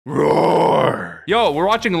Roar! Yo, we're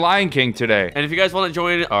watching Lion King today. And if you guys want to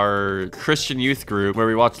join our Christian youth group where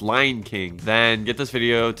we watch Lion King, then get this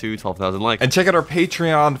video to 12,000 likes. And check out our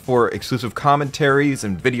Patreon for exclusive commentaries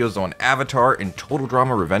and videos on Avatar and Total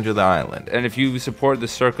Drama Revenge of the Island. And if you support the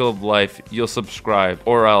Circle of Life, you'll subscribe,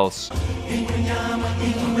 or else.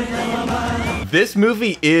 This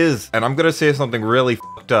movie is, and I'm gonna say something really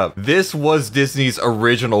fucked up, this was Disney's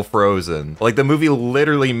original Frozen. Like, the movie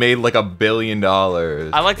literally made like $1 billion.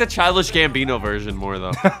 I like the Childish Gambino version more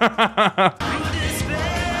though.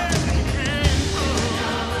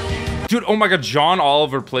 Dude, oh my god, John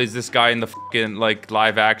Oliver plays this guy in the fucking, like,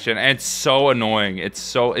 live action, and it's so annoying.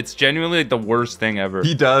 It's genuinely, like, the worst thing ever.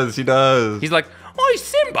 He does. He's like, "Oi,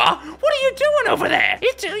 Simba, what are you doing over there?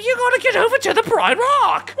 You gotta get over to the Pride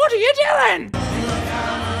Rock. What are you doing?"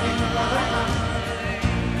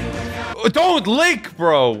 Don't lick,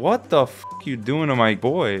 bro. What the f you doing to my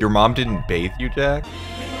boy? Your mom didn't bathe you, Jack?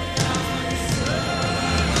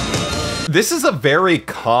 This is a very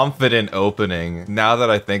confident opening, now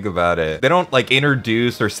that I think about it. They don't, like,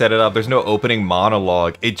 introduce or set it up. There's no opening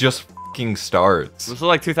monologue. It just fucking starts. This is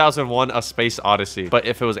like 2001 A Space Odyssey, but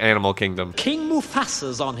if it was Animal Kingdom. King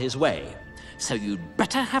Mufasa's on his way, so you'd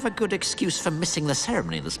better have a good excuse for missing the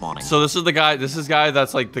ceremony this morning. So this is the guy,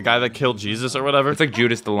 that's like the guy that killed Jesus or whatever? It's like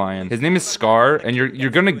Judas the Lion. His name is Scar, and you're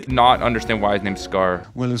gonna not understand why his name's Scar.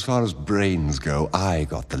 Well, as far as brains go, I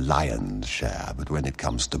got the lion's share, but when it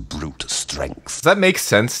comes to brute strength... Does that make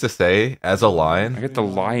sense to say as a lion? I get the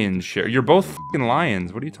lion's share. You're both fucking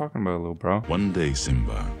lions. What are you talking about, little bro? One day,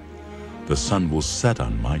 Simba, the sun will set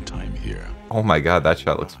on my time here. Oh my god, that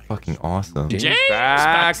shot looks fucking awesome. James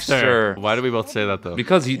Baxter. Why do we both say that though?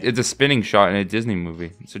 Because it's a spinning shot in a Disney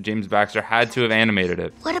movie. So James Baxter had to have animated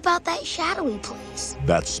it. What about that shadowy place?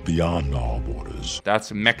 That's beyond our borders.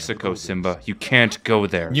 That's Mexico, Simba. You can't go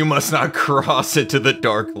there. You must not cross it to the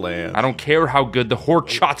dark land. I don't care how good the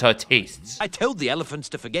horchata tastes. I told the elephants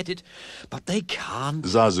to forget it, but they can't.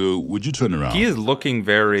 Zazu, would you turn around? He is looking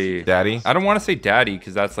very... Daddy? I don't want to say daddy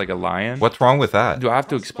because that's like a lion. What's wrong with that? Do I have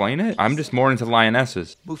to explain it? I'm just more into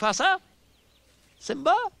lionesses. Mufasa?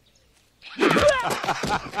 Simba?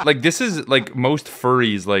 Like, this is like most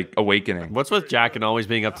furries like awakening. What's with Jack and always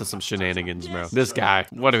being up to some shenanigans, bro? This guy,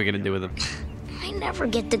 what are we gonna do with him? I never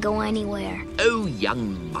get to go anywhere. Oh,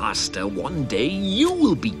 young master, one day you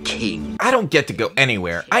will be king. I don't get to go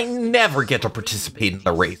anywhere. I never get to participate in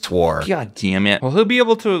the race war. God damn it. Well, he'll be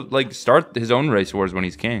able to like start his own race wars when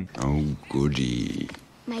he's king. Oh, goody.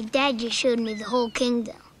 My dad just showed me the whole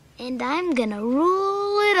kingdom, and I'm gonna rule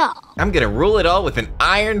it all. I'm gonna rule it all with an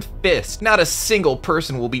iron fist. Not a single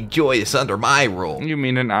person will be joyous under my rule. You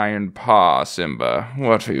mean an iron paw, Simba?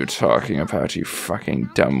 What are you talking about, you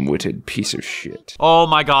fucking dumb-witted piece of shit? Oh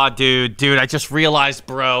my god, dude, I just realized,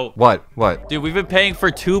 bro. What? Dude, we've been paying for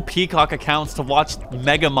 2 Peacock accounts to watch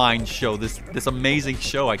Megamind show, this amazing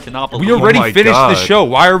show. I cannot believe We already my finished God. the show.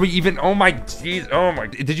 Why are we even... Oh my... Jeez. Oh my...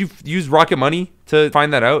 Did you use Rocket Money to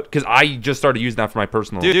find that out? Because I just started using that for my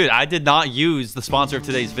personal... Dude, I did not use the sponsor of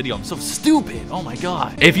today's video. I'm so stupid. Oh my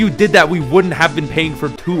god. If you did that, we wouldn't have been paying for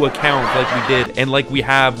 2 accounts like we did, and like we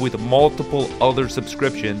have with multiple other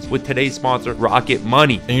subscriptions with today's sponsor, Rocket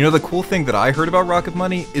Money. And you know, the cool thing that I heard about Rocket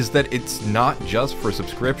Money is that it's not just for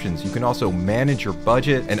subscriptions. You can also manage your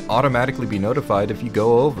budget and automatically be notified if you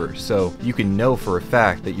go over, so you can know for a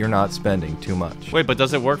fact that you're not spending too much. Wait, but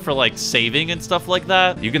does it work for like saving and stuff like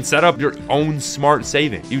that? You can set up your own smart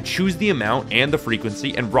saving. You choose the amount and the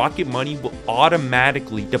frequency, and Rocket Money will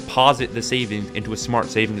automatically deposit the savings into a smart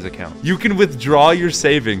savings account. You can withdraw your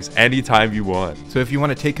savings anytime you want. So if you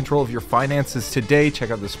want to take control of your finances today,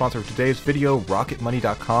 check out the sponsor of today's video,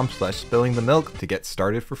 rocketmoney.com/spillingthemilk to get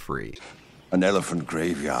started for free. An elephant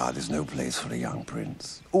graveyard is no place for a young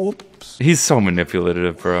prince. Oops. He's so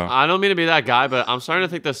manipulative, bro. I don't mean to be that guy, but I'm starting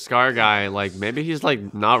to think the Scar guy, like, maybe he's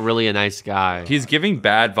like not really a nice guy. He's giving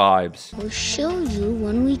bad vibes. We'll show you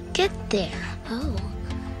when we get there. Oh.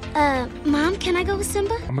 Mom, can I go with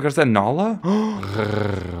Simba? Oh my god, is that Nala?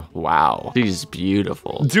 Wow. She's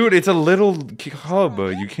beautiful. Dude, it's a little cub.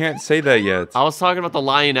 You can't say that yet. I was talking about the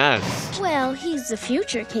lioness. Well, he's the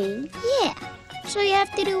future king. Yeah. So you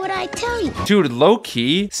have to do what I tell you. Dude,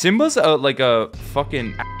 low-key, Simba's like a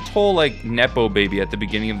fucking asshole, like, Nepo baby at the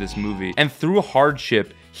beginning of this movie. And through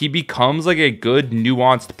hardship, he becomes like a good,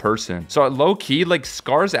 nuanced person. So low-key, like,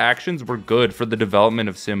 Scar's actions were good for the development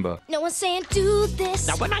of Simba. No one's saying do this.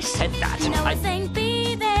 Now, when I said that, No one's saying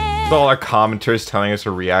be there. All our commenters telling us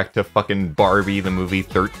to react to fucking Barbie the movie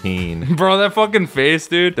 13. Bro, that fucking face,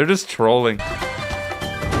 dude. They're just trolling.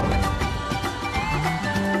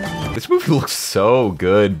 This movie looks so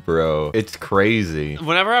good, bro. It's crazy.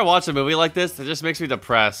 Whenever I watch a movie like this, it just makes me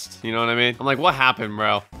depressed. You know what I mean? I'm like, what happened,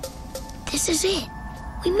 bro? This is it.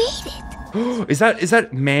 We made it. Is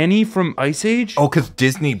that Manny from Ice Age? Oh, because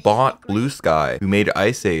Disney bought Blue Sky, who made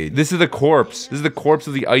Ice Age. This is the corpse. This is the corpse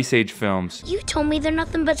of the Ice Age films. You told me they're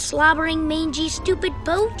nothing but slobbering, mangy, stupid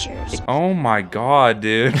poachers. Oh my god,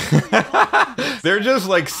 dude. They're just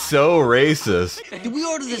like so racist. Did we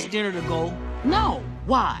order this dinner to go? No.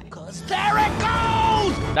 Why? Because there it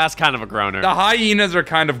goes! That's kind of a groaner. The hyenas are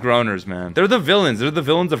kind of groaners, man. They're the villains. They're the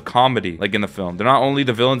villains of comedy, like in the film. They're not only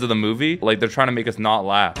the villains of the movie, like they're trying to make us not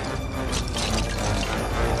laugh.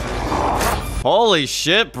 Holy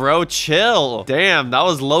shit, bro, chill. Damn, that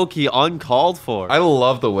was low-key uncalled for. I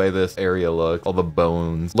love the way this area looks. All the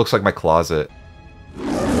bones. Looks like my closet.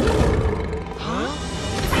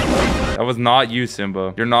 That was not you,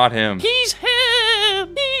 Simba. You're not him. He's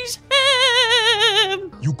him! He's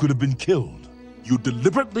him! You could have been killed. You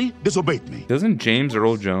deliberately disobeyed me. Doesn't James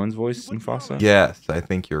Earl Jones voice Mufasa? Yes, I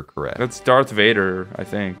think you're correct. That's Darth Vader, I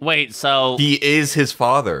think. Wait, so... He is his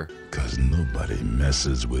father. Because nobody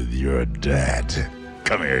messes with your dad.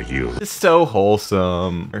 Come here, you. It's so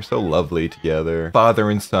wholesome. They're so lovely together. Father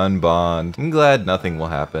and son bond. I'm glad nothing will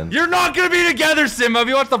happen. You're not gonna be together, Simba. Have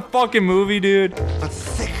you watched the fucking movie, dude? But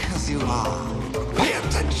thick as you are, pay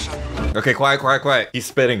attention. Okay, quiet. He's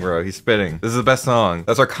spitting, bro. He's spitting. This is the best song.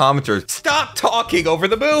 That's our commenters. Stop talking over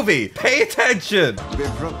the movie. Pay attention. Be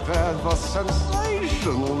prepared for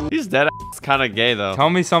sensation. He's dead ass kind of gay, though. Tell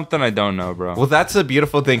me something I don't know, bro. Well, that's a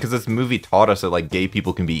beautiful thing because this movie taught us that like gay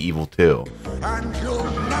people can be evil too. And you'll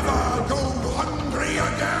never go hungry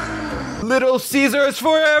again. Little Caesars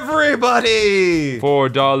for everybody. $4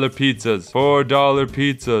 pizzas. $4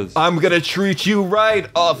 pizzas. I'm gonna treat you right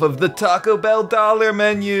off of the Taco Bell dollar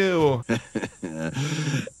menu.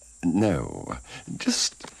 No,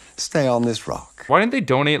 just stay on this rock. Why didn't they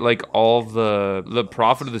donate like all the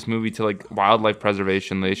profit of this movie to like wildlife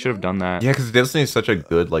preservation? They should have done that. Yeah, because Disney is such a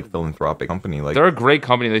good like philanthropic company. Like they're a great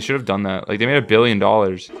company. They should have done that. Like they made $1 billion.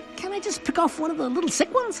 Can I just pick off one of the little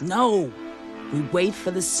sick ones? No. We wait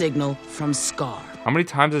for the signal from Scar. How many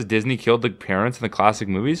times has Disney killed the parents in the classic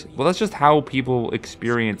movies? Well, that's just how people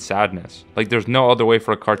experience sadness. Like, there's no other way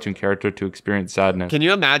for a cartoon character to experience sadness. Can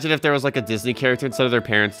you imagine if there was like a Disney character instead of their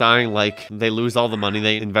parents dying? Like, they lose all the money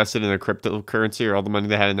they invested in their cryptocurrency or all the money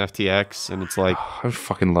they had in FTX, and it's like... I would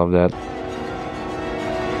fucking love that.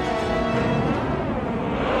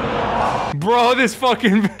 Bro, this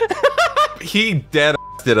fucking... he dead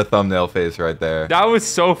did a thumbnail face right there. That was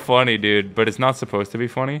so funny, dude, but it's not supposed to be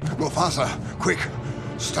funny. Mufasa, quick,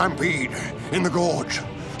 stampede in the gorge.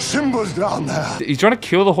 Simba's down there. He's trying to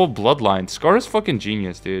kill the whole bloodline. Scar is fucking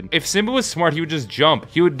genius, dude. If Simba was smart, he would just jump.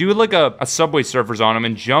 He would do like a Subway Surfers on him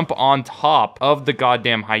and jump on top of the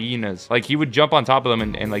goddamn hyenas. Like, he would jump on top of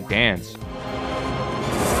them and like dance.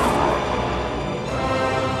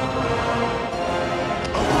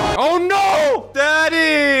 Oh no!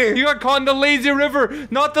 Daddy! You got caught in the lazy river,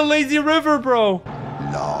 not the lazy river, bro.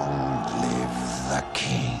 Long live the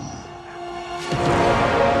king.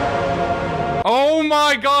 Oh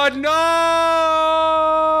my god, no!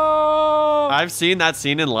 I've seen that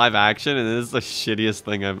scene in live action, and it is the shittiest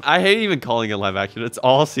thing I hate even calling it live action. It's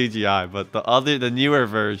all CGI, but the newer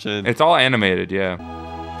version. It's all animated, yeah.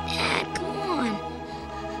 Dad, come on.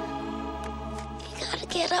 You gotta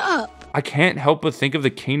get up. I can't help but think of the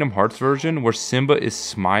Kingdom Hearts version where Simba is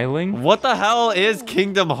smiling. What the hell is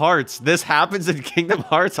Kingdom Hearts? This happens in Kingdom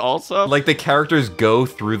Hearts also? Like the characters go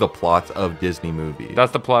through the plots of Disney movies.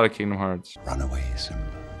 That's the plot of Kingdom Hearts. Run away, Simba.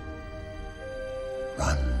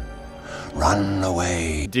 Run. Run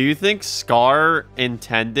away. Do you think Scar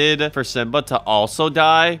intended for Simba to also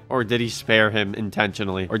die? Or did he spare him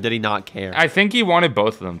intentionally? Or did he not care? I think he wanted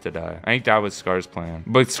both of them to die. I think that was Scar's plan.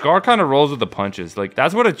 But Scar kind of rolls with the punches. Like,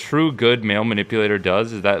 that's what a true good male manipulator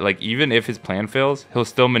does, is that, like, even if his plan fails, he'll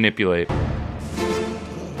still manipulate.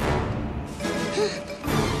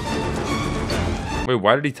 Wait,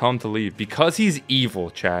 why did he tell him to leave? Because he's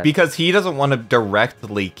evil, Chad. Because he doesn't want to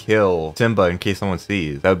directly kill Simba in case someone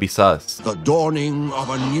sees. That would be sus. The dawning of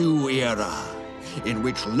a new era in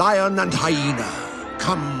which lion and hyena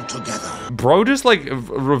come together. Bro just like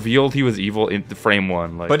revealed he was evil in the frame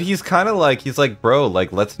one. Like, but he's kind of like, bro,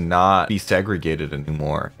 like, let's not be segregated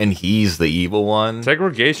anymore. And he's the evil one.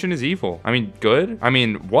 Segregation is evil. I mean, good? I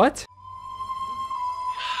mean, what?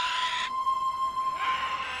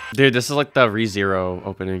 Dude, this is like the ReZero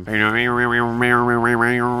opening.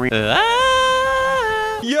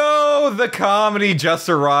 Yo, the comedy just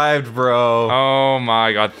arrived, bro. Oh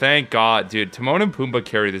my god, thank god. Dude, Timone and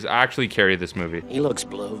Pumba actually carry this movie. He looks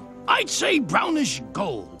blue. I'd say brownish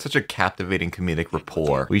gold. Such a captivating comedic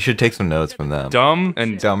rapport. We should take some notes from them. Dumb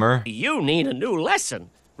and dumber. You need a new lesson.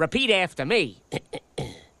 Repeat after me.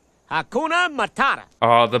 Hakuna Matata.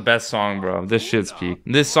 Oh, the best song, bro. This shit's peak.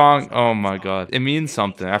 This song, oh my god. It means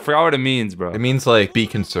something. I forgot what it means, bro. It means like, be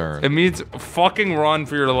concerned. It means fucking run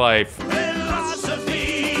for your life.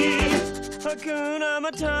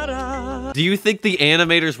 Do you think the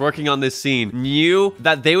animators working on this scene knew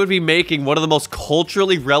that they would be making one of the most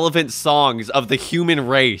culturally relevant songs of the human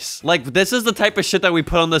race? Like, this is the type of shit that we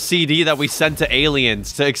put on the CD that we send to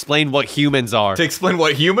aliens to explain what humans are. To explain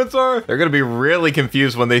what humans are? They're gonna be really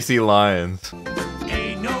confused when they see lions.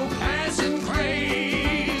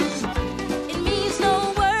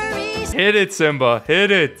 Hit it, Simba.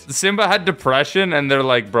 Hit it. Simba had depression, and they're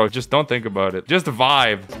like, bro, just don't think about it. Just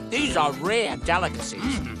vibe. These are rare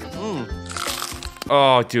delicacies.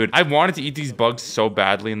 Oh, dude. I wanted to eat these bugs so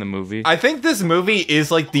badly in the movie. I think this movie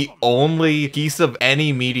is like the only piece of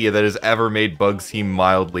any media that has ever made bugs seem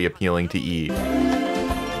mildly appealing to eat.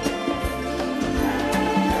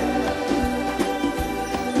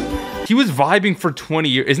 He was vibing for 20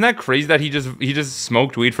 years. Isn't that crazy that he just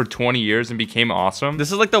smoked weed for 20 years and became awesome?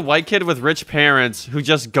 This is like the white kid with rich parents who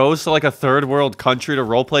just goes to like a third world country to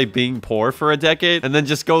roleplay being poor for a decade and then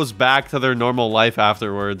just goes back to their normal life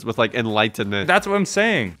afterwards with like enlightenment. That's what I'm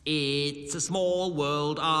saying. It's a small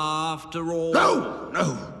world after all.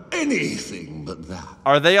 No, anything but that.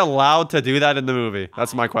 Are they allowed to do that in the movie?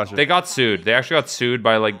 That's my question. They got sued. They actually got sued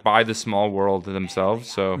by the small world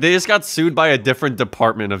themselves, so. They just got sued by a different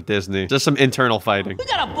department of Disney. Just some internal fighting. We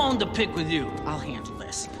got a bone to pick with you. I'll handle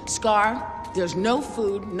this. Scar, there's no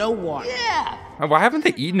food, no water. Yeah. Why haven't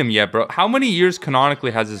they eaten him yet, bro? How many years canonically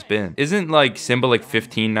has this been? Isn't like Simba like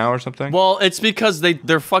 15 now or something? Well, it's because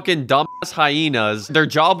they're fucking dumbass hyenas. Their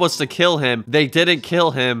job was to kill him. They didn't kill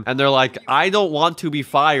him. And they're like, I don't want to be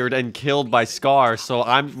fired and killed by Scar. So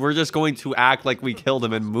we're just going to act like we killed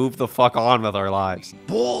him and move the fuck on with our lives.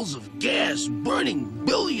 Balls of gas burning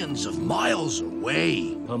billions of miles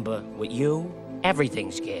away. Pumba, with you,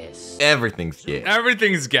 everything's gas. Everything's gas.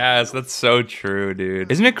 Everything's gas. That's so true, dude.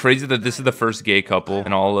 Isn't it crazy that this is the first gay couple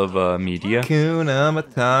in all of media? Hakuna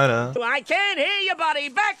Matata. I can't hear you, buddy.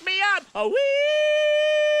 Back me up.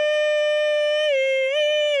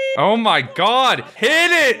 Oh my god.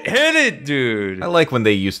 Hit it, dude. I like when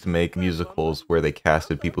they used to make musicals where they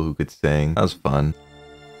casted people who could sing. That was fun.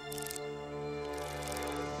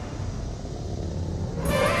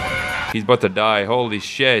 He's about to die. Holy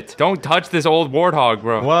shit. Don't touch this old warthog,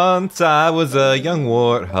 bro. Once I was a young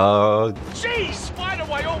warthog. Jeez, why do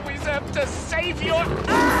I always have to save your...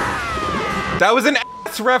 That was an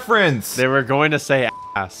ass reference. They were going to say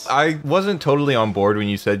ass. I wasn't totally on board when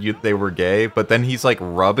you said they were gay, but then he's like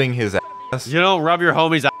rubbing his ass. You don't rub your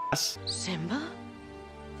homie's ass. Simba?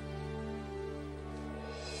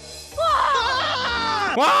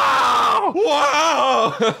 Wow!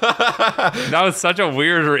 Wow! That was such a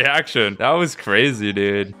weird reaction. That was crazy,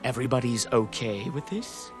 dude. Everybody's okay with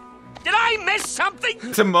this? Did I miss something?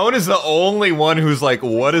 Timone is the only one who's like,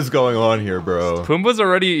 what is going on here, bro? Pumbaa's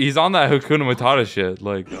already, he's on that Hakuna Matata shit.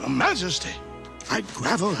 Like, Your Majesty, I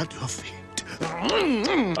grovel at your feet.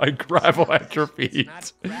 I gravel at your feet.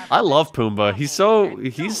 I love Pumba.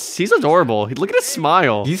 He's adorable. Look at his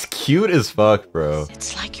smile. He's cute as fuck, bro.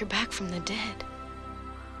 It's like you're back from the dead.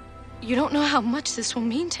 You don't know how much this will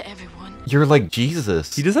mean to everyone. You're like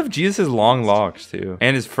Jesus. He does have Jesus' long locks, too.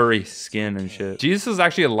 And his furry skin and shit. Jesus is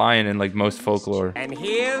actually a lion in, like, most folklore. And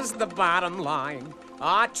here's the bottom line.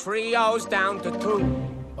 Our trio's down to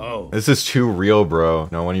 2. Oh. This is too real, bro. You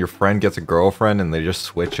know, when your friend gets a girlfriend and they just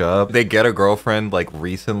switch up. They get a girlfriend, like,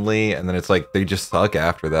 recently, and then it's like, they just suck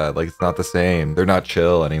after that. Like, it's not the same. They're not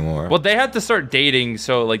chill anymore. Well, they had to start dating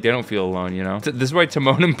so, like, they don't feel alone, you know? This is why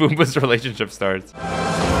Timone and Pumbaa's relationship starts.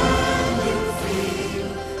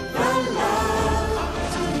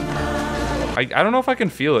 I don't know if I can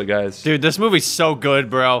feel it, guys. Dude, this movie's so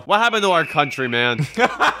good, bro. What happened to our country, man?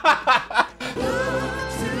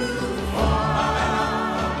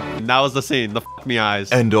 And that was the scene, the fuck me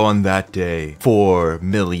eyes. And on that day, 4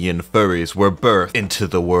 million furries were birthed into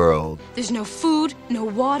the world. There's no food, no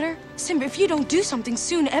water. Simba, if you don't do something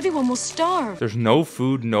soon, everyone will starve. There's no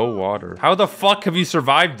food, no water. How the fuck have you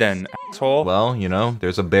survived then, asshole? Well, you know,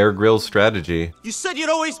 there's a Bear Grylls strategy. You said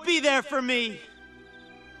you'd always be there for me.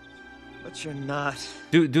 But you're not.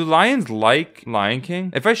 Do lions like Lion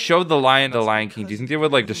King? If I showed the lion King, do you think they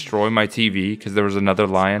would like destroy my TV because there was another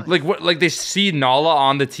lion? Like what? Like they see Nala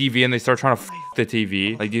on the TV and they start trying to f the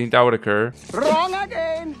TV. Like, do you think that would occur? Wrong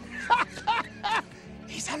again.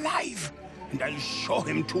 He's alive. and I'll show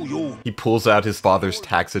him to you. He pulls out his father's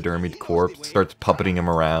taxidermied corpse, starts puppeting him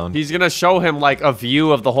around. He's gonna show him like a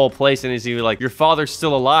view of the whole place, and he's gonna be like, your father's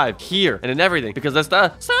still alive here and in everything, because that's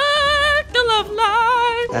the circle of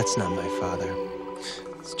life. That's not my father.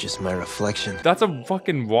 It's just my reflection. That's a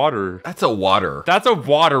fucking water. That's a water. That's a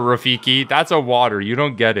water, Rafiki. That's a water. You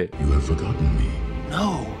don't get it. You have forgotten me.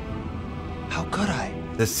 No. How could I?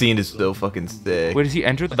 This scene is so fucking sick. Wait, does he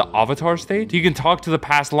enter the Avatar state? He can talk to the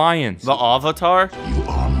past lions. The Avatar? You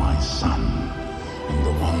are my son, and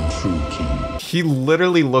the one true king. He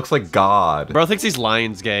literally looks like God. Bro thinks he's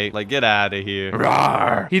Lionsgate. Like, get out of here.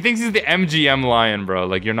 Rawr. He thinks he's the MGM lion, bro.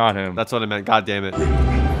 Like, you're not him. That's what I meant. God damn it.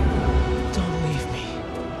 Don't leave me.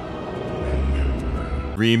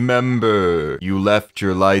 Remember, you left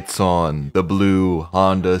your lights on. The blue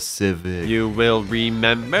Honda Civic. You will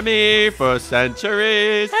remember me for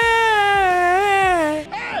centuries. Hey!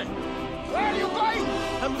 Where are you going?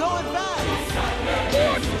 I'm going back.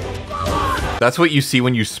 That's what you see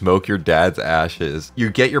when you smoke your dad's ashes.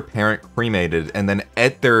 You get your parent cremated, and then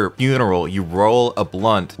at their funeral, you roll a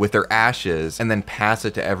blunt with their ashes and then pass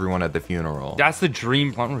it to everyone at the funeral. That's the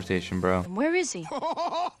dream blunt rotation, bro. Where is he?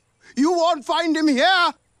 You won't find him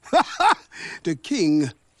here. The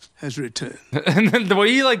king has returned. And then the way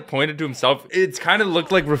he like pointed to himself, it's kind of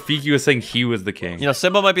looked like Rafiki was saying he was the king. You know,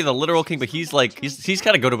 Simba might be the literal king, but he's like, he's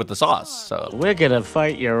kind of good with the sauce, so. We're gonna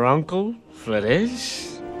fight your uncle for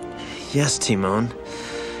this? Yes, Timone.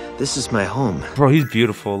 This is my home. Bro, he's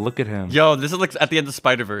beautiful. Look at him. Yo, this is like at the end of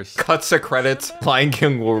Spider-Verse. Cuts to credits. Lion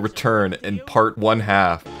King will return in part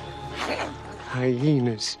 1/2.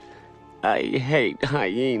 Hyenas. I hate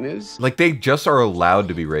hyenas. Like, they just are allowed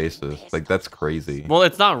to be racist. Like, that's crazy. Well,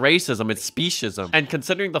 it's not racism, it's speciesism. And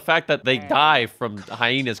considering the fact that they die from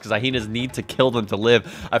hyenas because hyenas need to kill them to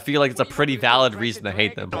live, I feel like it's a pretty valid reason to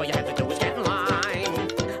hate them. All you have to do is get in line.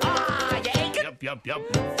 Ah, you ain't good. Yup.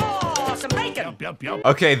 Oh, some bacon. Yup.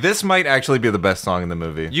 Okay, this might actually be the best song in the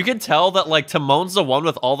movie. You can tell that, like, Timone's the one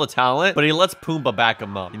with all the talent, but he lets Pumba back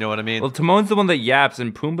him up. You know what I mean? Well, Timone's the one that yaps,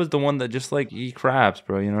 and Pumbaa's the one that just like eat crabs,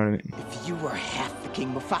 bro. You know what I mean? If you were half the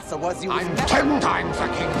King Mufasa was, you I'm 10 times the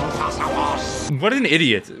king Mufasa was. What an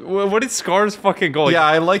idiot. What did Scar's fucking goal? Yeah,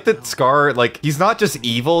 I like that Scar, like, he's not just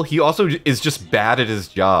evil, he also is just bad at his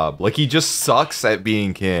job. Like, he just sucks at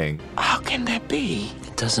being king. How can that be?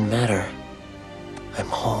 It doesn't matter. I'm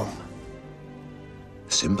home.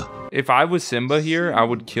 Simba. If I was Simba here, I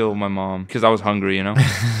would kill my mom because I was hungry, you know?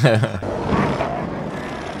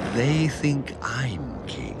 They think I'm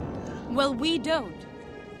king. Well, we don't.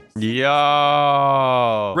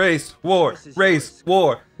 Yo. Race war, race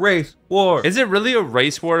war, race war. Is it really a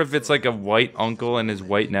race war if it's like a white uncle and his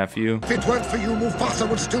white nephew? If it weren't for you, Mufasa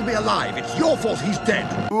would still be alive. It's your fault he's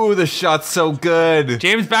dead. Ooh, the shot's so good.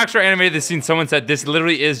 James Baxter animated this scene. Someone said this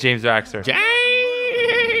literally is James Baxter.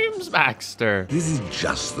 James Baxter. This is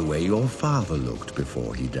just the way your father looked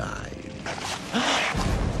before he died.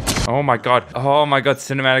 Oh my god. Oh my god.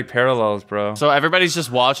 Cinematic parallels, bro. So everybody's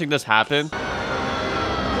just watching this happen?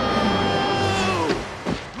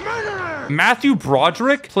 Matthew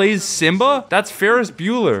Broderick plays Simba? That's Ferris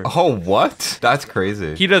Bueller. Oh, what? That's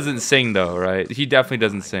crazy. He doesn't sing though, right? He definitely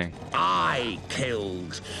doesn't sing. I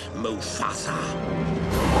killed Mufasa.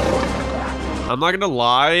 I'm not gonna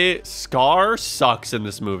lie, Scar sucks in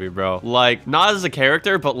this movie, bro. Like, not as a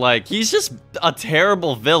character, but like, he's just a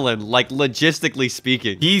terrible villain, like, logistically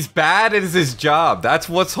speaking. He's bad at his job. That's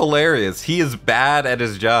what's hilarious. He is bad at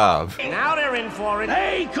his job. Now they're in for it.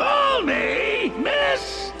 They call me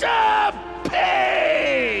Mr.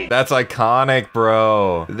 Pig. That's iconic,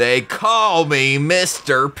 bro. They call me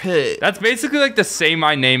Mr. Pig. That's basically like the Say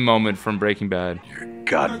My Name moment from Breaking Bad. You're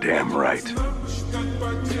goddamn right.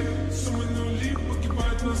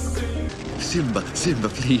 Simba,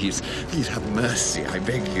 please have mercy, I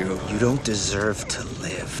beg you. You don't deserve to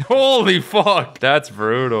live. Holy fuck. That's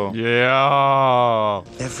brutal. Yeah.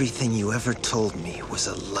 Everything you ever told me was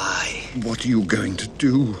a lie. What are you going to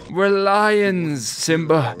do? We're lions,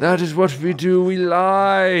 Simba. That is what we do. We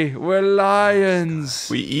lie. We're lions.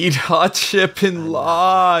 We eat hot chip and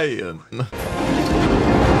lion.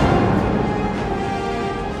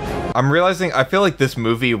 I'm realizing, I feel like this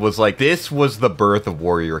movie was like, this was the birth of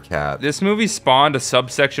Warrior Cat. This movie spawned a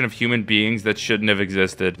subsection of human beings that shouldn't have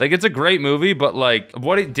existed. Like, it's a great movie, but like,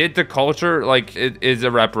 what it did to culture, like, it is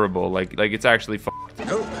irreparable. Like it's actually fucked.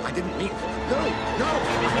 No, I didn't mean. No.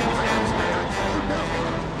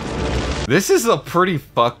 This is a pretty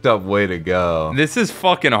fucked up way to go. This is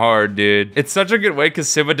fucking hard, dude. It's such a good way because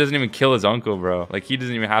Simba doesn't even kill his uncle, bro. Like, he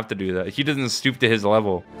doesn't even have to do that. He doesn't stoop to his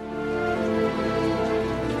level.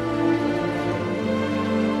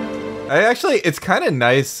 It's kind of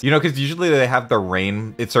nice, you know, because usually they have the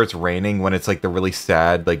rain. It starts raining when it's like the really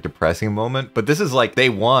sad, like depressing moment. But this is like they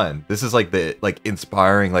won. This is like the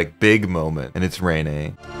inspiring, like big moment, and it's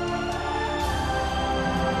raining.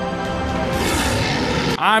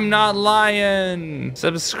 I'm not lying.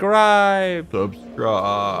 Subscribe.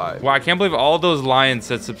 Subscribe. Wow, I can't believe all those lions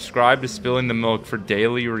said subscribe to Spilling the Milk for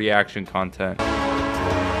daily reaction content.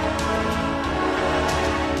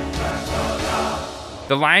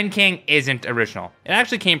 The Lion King isn't original. It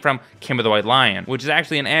actually came from Kimba the White Lion, which is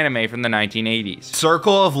actually an anime from the 1980s.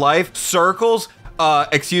 Circle of life? Circles?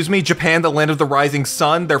 Excuse me, Japan, the land of the rising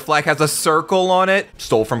sun. Their flag has a circle on it.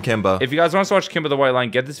 Stole from Kimba. If you guys want to watch Kimba the White Lion,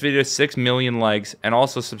 get this video 6 million likes and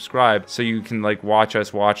also subscribe so you can like watch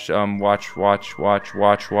us watch.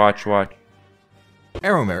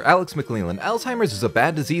 Arrowmare, Alex McLeland, Alzheimer's is a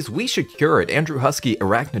bad disease, we should cure it. Andrew Husky,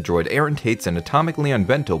 Arachnidroid, Aaron Tateson, Atomic Leon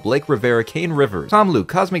Bento, Blake Rivera, Kane Rivers, Tom Luke,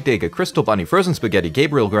 Cosmic Dega, Crystal Bunny, Frozen Spaghetti,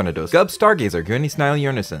 Gabriel Granados, Gub, Stargazer, Gurney Snile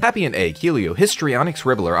Yernison, Happy and Egg, Helio, Histrionic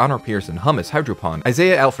Scribbler, Honor Pearson, Hummus, Hydropon,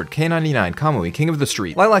 Isaiah Alfred, K99, Kamui, King of the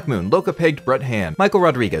Street, Lilac Moon, Loca Pegged, Brett Hand, Michael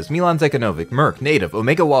Rodriguez, Milan Zekanovic, Merc, Native,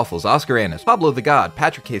 Omega Waffles, Oscar Annis, Pablo the God,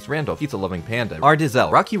 Patrick Case Randolph, Pizza Loving Panda, R.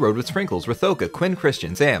 Dizel, Rocky Road with Sprinkles, Rathoka, Quinn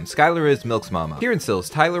Christian, Sam, Skylar is Milks Mama, Kieran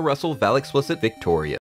Sills, Tyler Russell, Val Explicit, Victoria.